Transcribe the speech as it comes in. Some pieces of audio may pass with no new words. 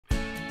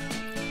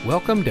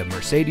Welcome to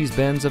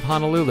Mercedes-Benz of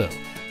Honolulu,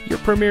 your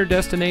premier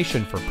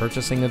destination for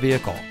purchasing a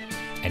vehicle.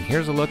 And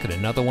here's a look at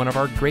another one of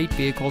our great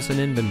vehicles in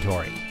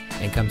inventory,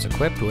 and comes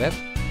equipped with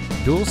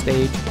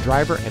dual-stage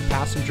driver and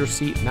passenger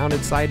seat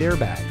mounted side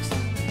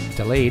airbags,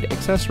 delayed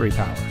accessory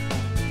power,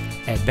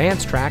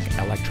 advanced track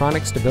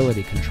electronic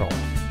stability control,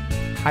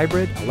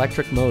 hybrid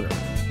electric motor,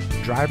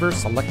 driver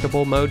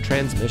selectable mode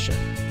transmission,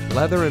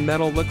 leather and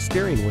metal look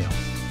steering wheel,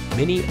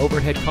 mini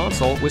overhead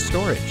console with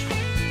storage,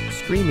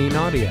 streaming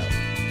audio,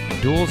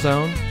 dual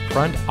zone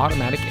front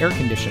automatic air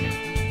conditioning,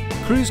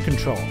 cruise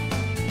control,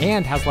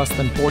 and has less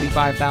than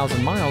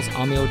 45,000 miles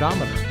on the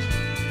odometer.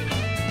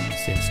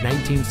 Since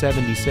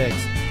 1976,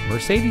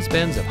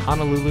 Mercedes-Benz of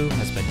Honolulu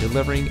has been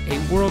delivering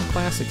a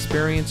world-class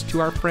experience to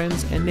our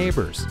friends and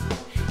neighbors.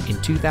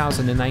 In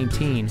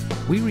 2019,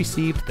 we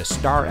received the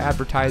Star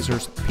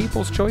Advertiser's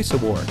People's Choice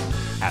Award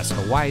as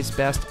Hawaii's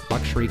best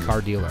luxury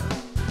car dealer.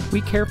 We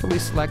carefully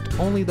select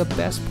only the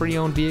best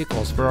pre-owned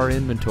vehicles for our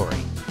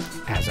inventory.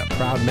 As a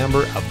proud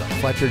member of the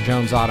Fletcher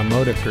Jones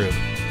Automotive Group,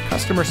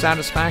 customer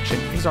satisfaction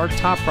is our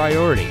top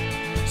priority.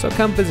 So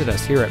come visit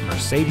us here at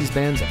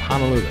Mercedes-Benz of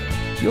Honolulu.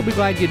 You'll be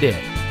glad you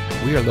did.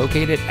 We are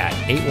located at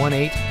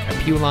 818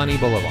 Kapiolani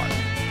Blvd.